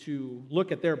to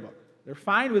look at their book. They're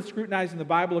fine with scrutinizing the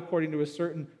Bible according to a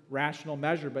certain rational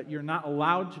measure, but you're not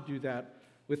allowed to do that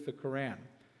with the Quran.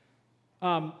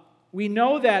 We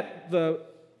know that the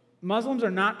Muslims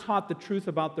are not taught the truth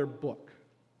about their book.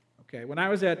 Okay, when I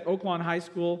was at Oaklawn High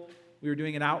School, we were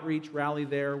doing an outreach rally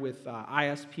there with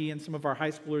ISP, and some of our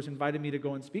high schoolers invited me to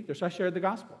go and speak there, so I shared the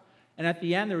gospel. And at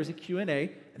the end, there was a Q&A,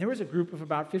 and there was a group of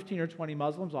about 15 or 20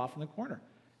 Muslims off in the corner.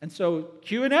 And so,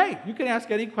 Q&A, you can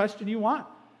ask any question you want.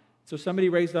 So somebody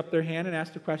raised up their hand and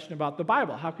asked a question about the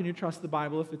Bible. How can you trust the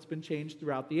Bible if it's been changed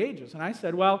throughout the ages? And I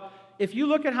said, well, if you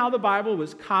look at how the Bible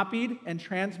was copied and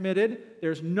transmitted,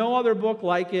 there's no other book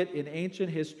like it in ancient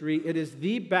history. It is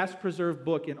the best preserved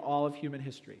book in all of human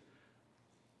history.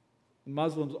 The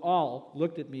Muslims all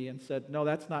looked at me and said, no,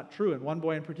 that's not true. And one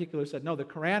boy in particular said, no, the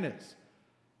Quran is.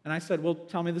 And I said, well,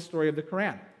 tell me the story of the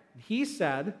Quran. And he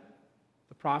said,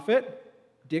 the prophet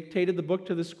dictated the book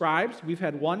to the scribes. We've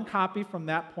had one copy from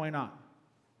that point on.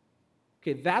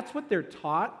 Okay, that's what they're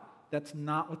taught. That's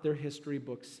not what their history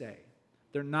books say.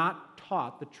 They're not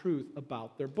taught the truth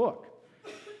about their book.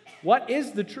 What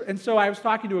is the truth? And so I was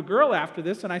talking to a girl after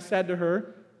this, and I said to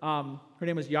her, her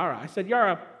name was Yara. I said,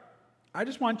 Yara, I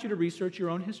just want you to research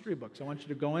your own history books. I want you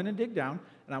to go in and dig down,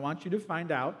 and I want you to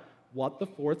find out what the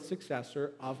fourth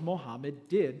successor of Muhammad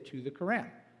did to the Quran.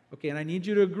 Okay, and I need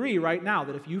you to agree right now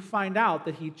that if you find out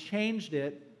that he changed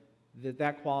it,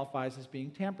 that qualifies as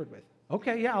being tampered with.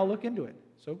 Okay, yeah, I'll look into it.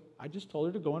 So I just told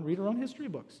her to go and read her own history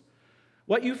books.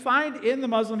 What you find in the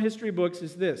Muslim history books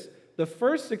is this. The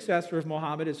first successor of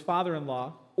Muhammad, his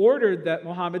father-in-law, ordered that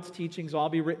Muhammad's teachings all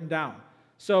be written down.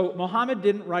 So Muhammad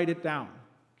didn't write it down.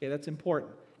 Okay, that's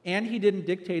important. And he didn't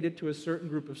dictate it to a certain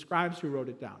group of scribes who wrote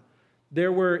it down.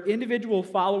 There were individual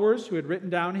followers who had written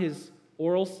down his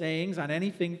oral sayings on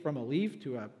anything from a leaf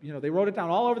to they wrote it down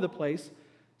all over the place.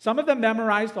 Some of them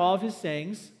memorized all of his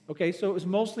sayings. Okay, so it was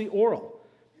mostly oral.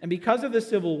 And because of the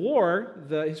civil war,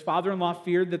 his father-in-law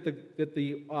feared that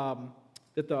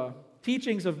the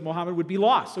teachings of Muhammad would be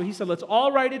lost. So he said, let's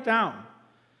all write it down.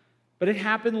 But it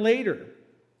happened later.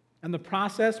 And the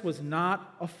process was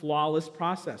not a flawless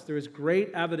process. There is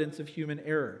great evidence of human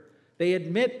error. They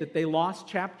admit that they lost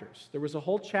chapters. There was a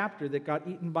whole chapter that got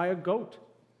eaten by a goat,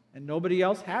 and nobody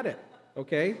else had it,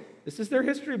 okay? This is their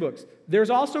history books.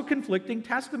 There's also conflicting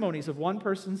testimonies of one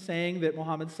person saying that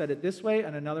Muhammad said it this way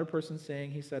and another person saying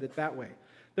he said it that way.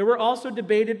 There were also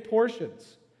debated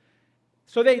portions.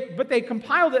 But they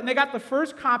compiled it, and they got the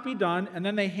first copy done, and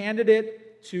then they handed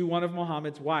it to one of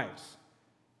Muhammad's wives.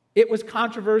 It was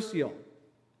controversial,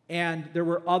 and there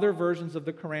were other versions of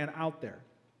the Quran out there.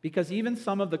 Because even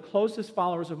some of the closest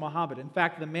followers of Muhammad, in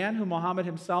fact, the man who Muhammad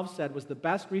himself said was the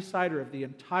best reciter of the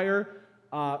entire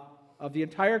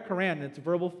Quran in its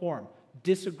verbal form,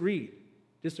 disagreed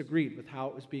with how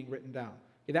it was being written down.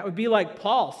 Okay, that would be like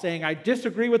Paul saying, I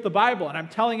disagree with the Bible, and I'm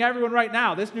telling everyone right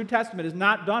now, this New Testament is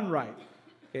not done right.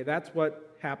 Okay, that's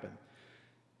what happened.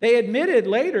 They admitted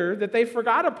later that they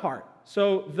forgot a part.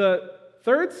 So the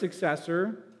third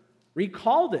successor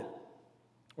recalled it,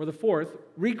 or the fourth,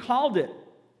 recalled it,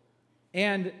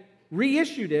 and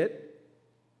reissued it,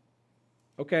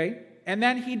 okay? And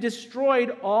then he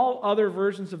destroyed all other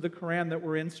versions of the Quran that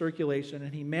were in circulation,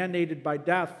 and he mandated by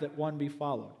death that one be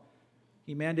followed.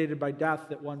 He mandated by death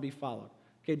that one be followed.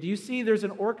 Okay, do you see there's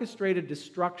an orchestrated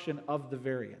destruction of the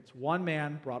variants? One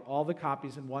man brought all the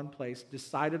copies in one place,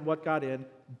 decided what got in,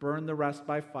 burned the rest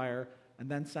by fire, and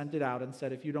then sent it out and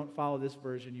said, if you don't follow this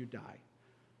version, you die.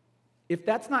 If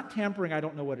that's not tampering, I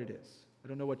don't know what it is. I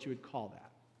don't know what you would call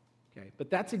that. Okay, but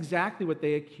that's exactly what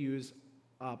they accuse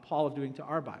Paul of doing to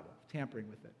our Bible, tampering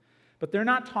with it. But they're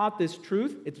not taught this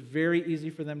truth. It's very easy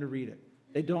for them to read it.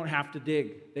 They don't have to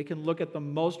dig. They can look at the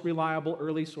most reliable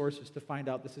early sources to find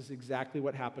out this is exactly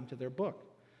what happened to their book.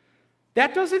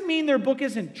 That doesn't mean their book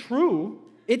isn't true.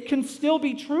 It can still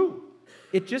be true.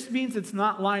 It just means it's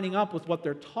not lining up with what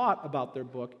they're taught about their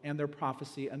book and their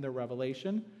prophecy and their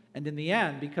revelation. And in the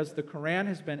end, because the Quran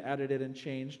has been edited and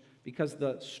changed, because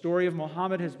the story of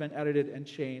Muhammad has been edited and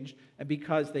changed, and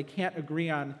because they can't agree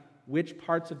on which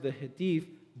parts of the Hadith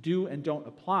do and don't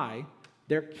apply,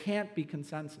 there can't be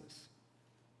consensus.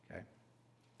 Okay?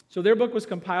 So their book was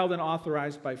compiled and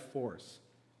authorized by force.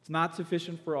 It's not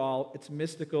sufficient for all. It's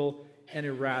mystical and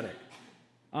erratic.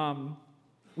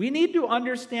 We need to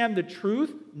understand the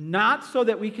truth, not so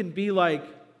that we can be like,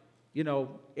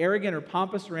 arrogant or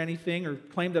pompous or anything, or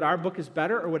claim that our book is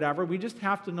better or whatever. We just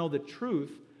have to know the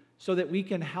truth so that we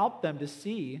can help them to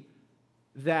see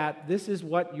that this is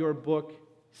what your book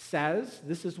says,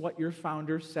 this is what your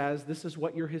founder says, this is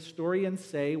what your historians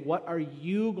say. What are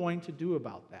you going to do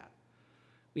about that?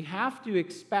 We have to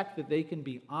expect that they can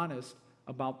be honest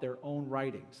about their own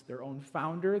writings, their own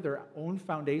founder, their own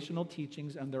foundational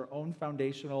teachings, and their own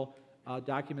foundational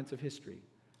documents of history.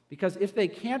 Because if they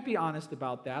can't be honest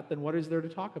about that, then what is there to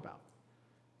talk about?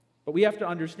 But we have to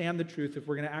understand the truth if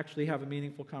we're going to actually have a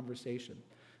meaningful conversation.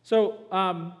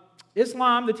 So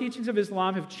Islam, the teachings of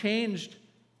Islam have changed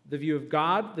the view of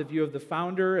God, the view of the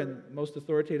founder and most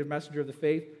authoritative messenger of the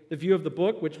faith, the view of the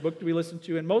book, which book do we listen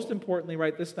to, and most importantly,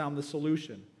 write this down, the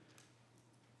solution.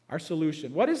 Our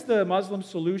solution. What is the Muslim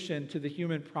solution to the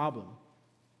human problem?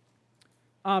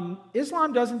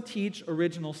 Islam doesn't teach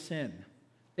original sin.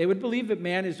 They would believe that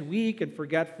man is weak and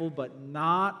forgetful, but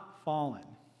not fallen.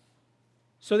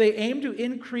 So they aim to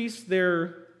increase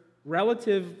their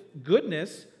relative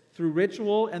goodness through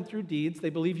ritual and through deeds. They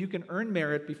believe you can earn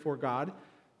merit before God.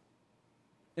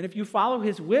 And if you follow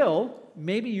His will,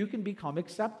 maybe you can become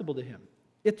acceptable to Him.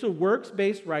 It's a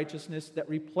works-based righteousness that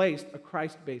replaced a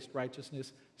Christ-based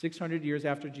righteousness 600 years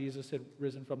after Jesus had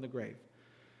risen from the grave.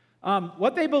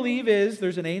 What they believe is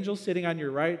there's an angel sitting on your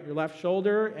right, your left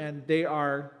shoulder, and they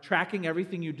are tracking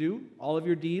everything you do, all of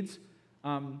your deeds.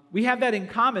 We have that in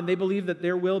common. They believe that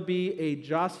there will be a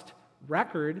just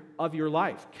record of your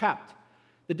life kept.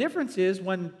 The difference is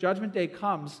when Judgment Day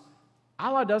comes,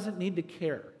 Allah doesn't need to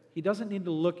care. He doesn't need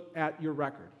to look at your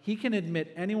record. He can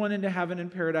admit anyone into heaven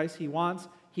and paradise He wants.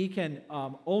 He can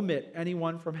omit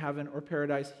anyone from heaven or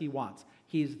paradise He wants.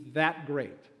 He's that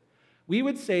great. We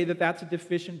would say that that's a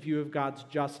deficient view of God's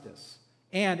justice,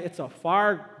 and it's a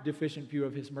far deficient view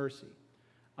of His mercy.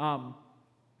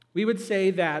 We would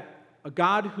say that a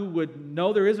God who would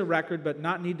know there is a record but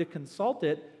not need to consult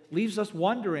it leaves us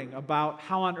wondering about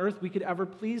how on earth we could ever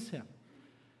please Him.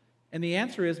 And the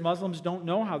answer is Muslims don't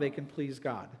know how they can please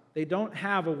God. They don't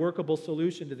have a workable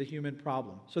solution to the human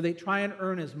problem. So they try and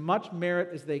earn as much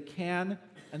merit as they can,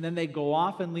 and then they go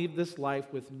off and leave this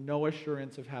life with no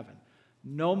assurance of heaven.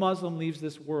 No Muslim leaves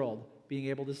this world being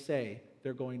able to say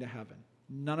they're going to heaven.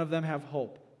 None of them have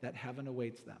hope that heaven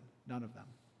awaits them. None of them.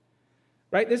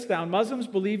 Write this down. Muslims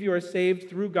believe you are saved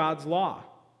through God's law.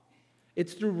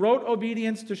 It's through rote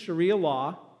obedience to Sharia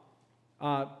law.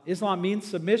 Islam means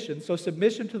submission, so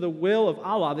submission to the will of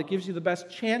Allah that gives you the best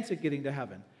chance at getting to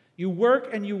heaven. You work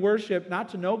and you worship not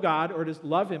to know God or to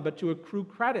love Him, but to accrue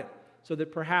credit so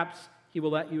that perhaps He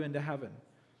will let you into heaven.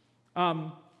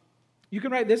 You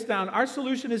can write this down. Our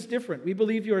solution is different. We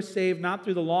believe you are saved not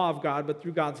through the law of God, but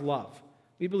through God's love.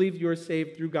 We believe you are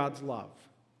saved through God's love.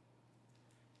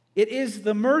 It is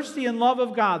the mercy and love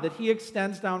of God that He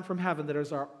extends down from heaven that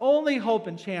is our only hope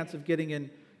and chance of getting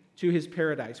into His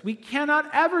paradise. We cannot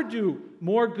ever do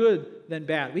more good than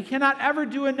bad. We cannot ever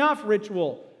do enough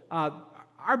ritual.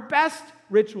 Our best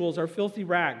rituals are filthy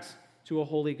rags to a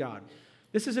holy God.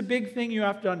 This is a big thing you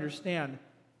have to understand.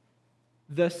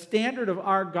 The standard of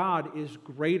our God is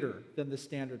greater than the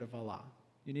standard of Allah.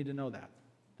 You need to know that.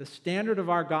 The standard of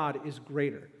our God is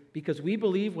greater because we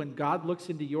believe when God looks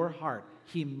into your heart,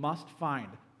 he must find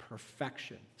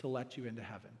perfection to let you into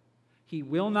heaven. He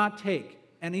will not take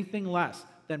anything less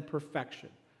than perfection.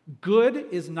 Good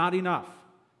is not enough.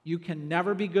 You can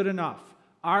never be good enough.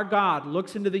 Our God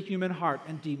looks into the human heart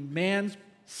and demands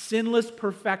sinless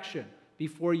perfection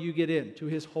before you get into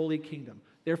his holy kingdom.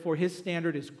 Therefore, his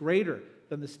standard is greater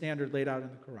than the standard laid out in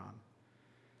the Quran.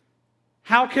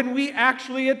 How can we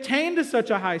actually attain to such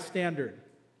a high standard?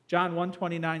 John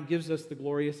 1:29 gives us the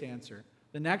glorious answer.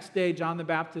 The next day, John the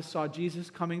Baptist saw Jesus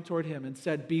coming toward him and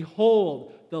said,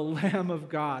 "Behold, the Lamb of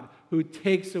God who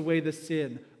takes away the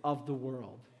sin of the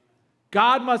world."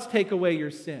 God must take away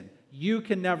your sin. You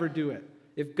can never do it.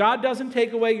 If God doesn't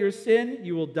take away your sin,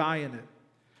 you will die in it.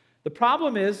 The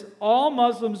problem is, all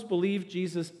Muslims believe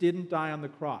Jesus didn't die on the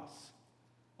cross.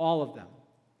 All of them.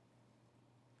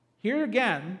 Here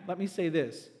again, let me say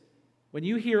this. When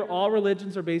you hear all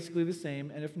religions are basically the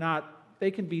same, and if not,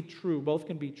 they can be true, both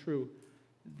can be true,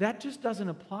 that just doesn't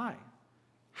apply.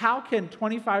 How can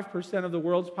 25% of the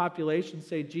world's population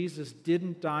say Jesus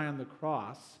didn't die on the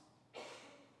cross,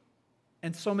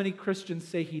 and so many Christians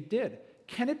say he did?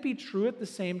 Can it be true at the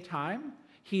same time?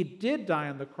 He did die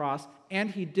on the cross, and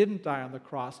he didn't die on the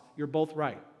cross. You're both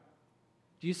right.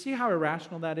 Do you see how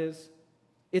irrational that is?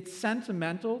 It's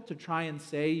sentimental to try and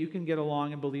say you can get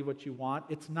along and believe what you want.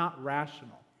 It's not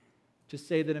rational to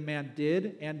say that a man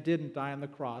did and didn't die on the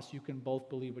cross. You can both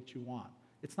believe what you want.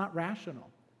 It's not rational.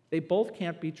 They both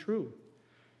can't be true.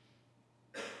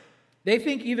 They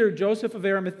think either Joseph of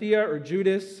Arimathea or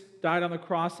Judas died on the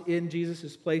cross in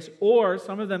Jesus' place, or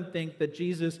some of them think that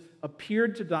Jesus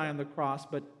appeared to die on the cross,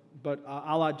 but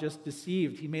Allah just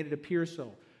deceived. He made it appear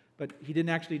so, but he didn't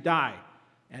actually die.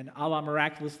 And Allah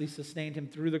miraculously sustained him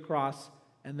through the cross,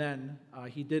 and then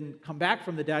he didn't come back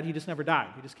from the dead. He just never died.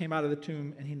 He just came out of the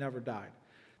tomb, and he never died.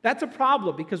 That's a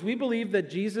problem, because we believe that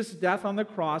Jesus' death on the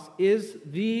cross is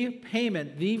the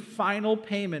payment, the final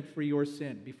payment for your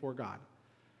sin before God.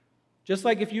 Just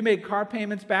like if you made car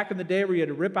payments back in the day where you had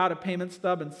to rip out a payment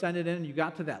stub and send it in, and you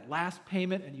got to that last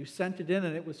payment, and you sent it in,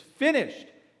 and it was finished.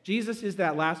 Jesus is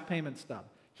that last payment stub.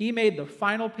 He made the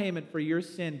final payment for your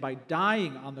sin by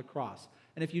dying on the cross.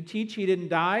 And if you teach he didn't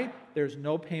die, there's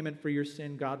no payment for your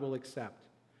sin God will accept.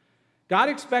 God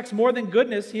expects more than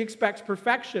goodness. He expects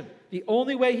perfection. The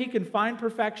only way he can find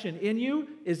perfection in you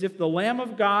is if the Lamb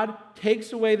of God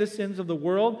takes away the sins of the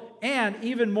world, and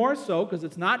even more so, because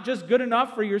it's not just good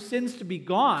enough for your sins to be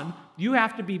gone, you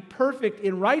have to be perfect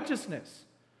in righteousness.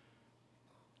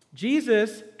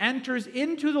 Jesus enters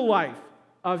into the life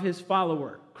of his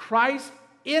follower. Christ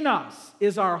in us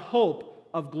is our hope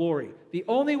of glory. The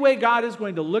only way God is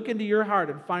going to look into your heart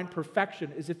and find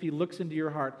perfection is if he looks into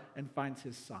your heart and finds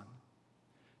his Son.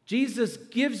 Jesus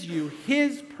gives you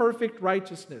his perfect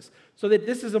righteousness. So that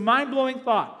this is a mind-blowing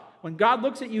thought. When God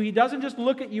looks at you, he doesn't just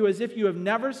look at you as if you have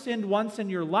never sinned once in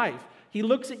your life. He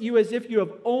looks at you as if you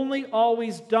have only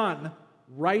always done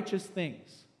righteous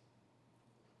things.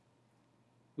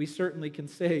 We certainly can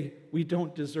say we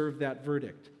don't deserve that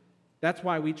verdict. That's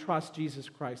why we trust Jesus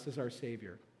Christ as our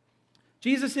Savior.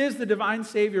 Jesus is the divine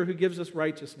Savior who gives us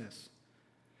righteousness.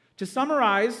 To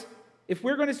summarize, if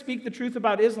we're going to speak the truth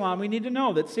about Islam, we need to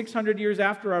know that 600 years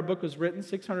after our book was written,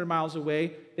 600 miles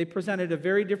away, they presented a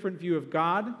very different view of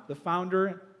God, the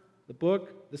founder, the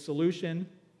book, the solution.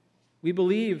 We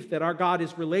believe that our God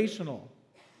is relational.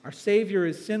 Our Savior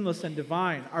is sinless and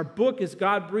divine. Our book is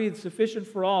God-breathed, sufficient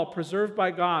for all, preserved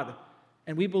by God.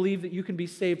 And we believe that you can be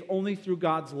saved only through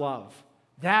God's love.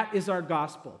 That is our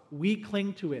gospel. We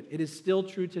cling to it. It is still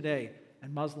true today,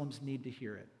 and Muslims need to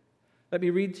hear it. Let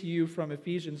me read to you from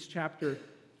Ephesians chapter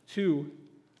 2,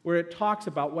 where it talks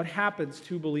about what happens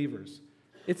to believers.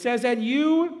 It says, "And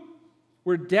you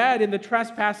were dead in the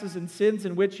trespasses and sins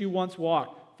in which you once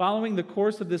walked, following the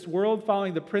course of this world,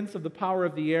 following the prince of the power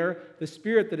of the air, the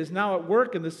spirit that is now at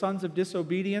work in the sons of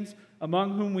disobedience,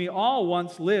 among whom we all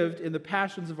once lived in the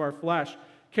passions of our flesh,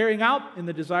 carrying out in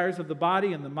the desires of the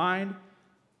body and the mind,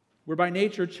 were by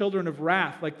nature children of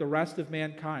wrath like the rest of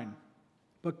mankind.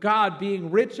 But God, being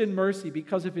rich in mercy,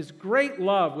 because of his great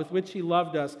love with which he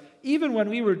loved us, even when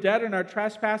we were dead in our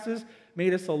trespasses,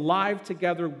 made us alive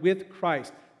together with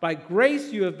Christ. By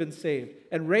grace you have been saved,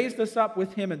 and raised us up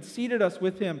with him and seated us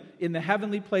with him in the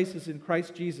heavenly places in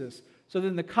Christ Jesus, so that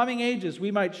in the coming ages we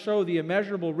might show the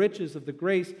immeasurable riches of the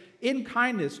grace in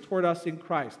kindness toward us in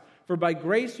Christ. For by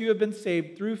grace you have been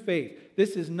saved through faith.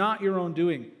 This is not your own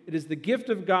doing. It is the gift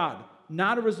of God,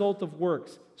 not a result of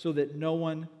works, so that no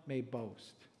one may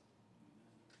boast."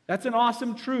 That's an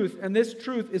awesome truth, and this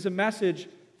truth is a message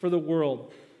for the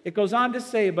world. It goes on to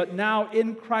say, but now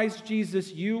in Christ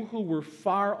Jesus, you who were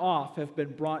far off have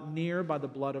been brought near by the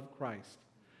blood of Christ.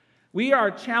 We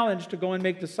are challenged to go and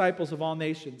make disciples of all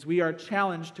nations. We are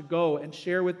challenged to go and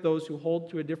share with those who hold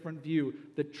to a different view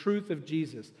the truth of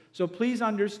Jesus. So please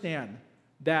understand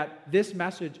that this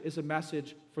message is a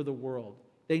message for the world.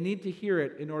 They need to hear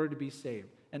it in order to be saved.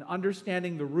 And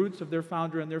understanding the roots of their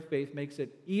founder and their faith makes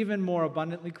it even more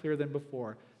abundantly clear than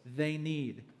before. They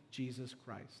need Jesus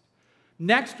Christ.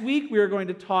 Next week, we are going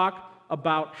to talk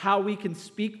about how we can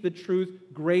speak the truth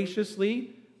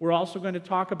graciously. We're also going to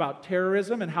talk about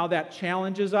terrorism and how that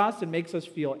challenges us and makes us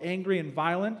feel angry and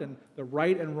violent and the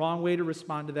right and wrong way to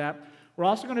respond to that. We're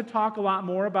also going to talk a lot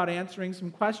more about answering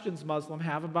some questions Muslims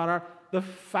have about the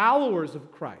followers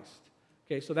of Christ.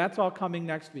 Okay, so that's all coming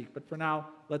next week. But for now,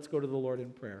 let's go to the Lord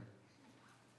in prayer.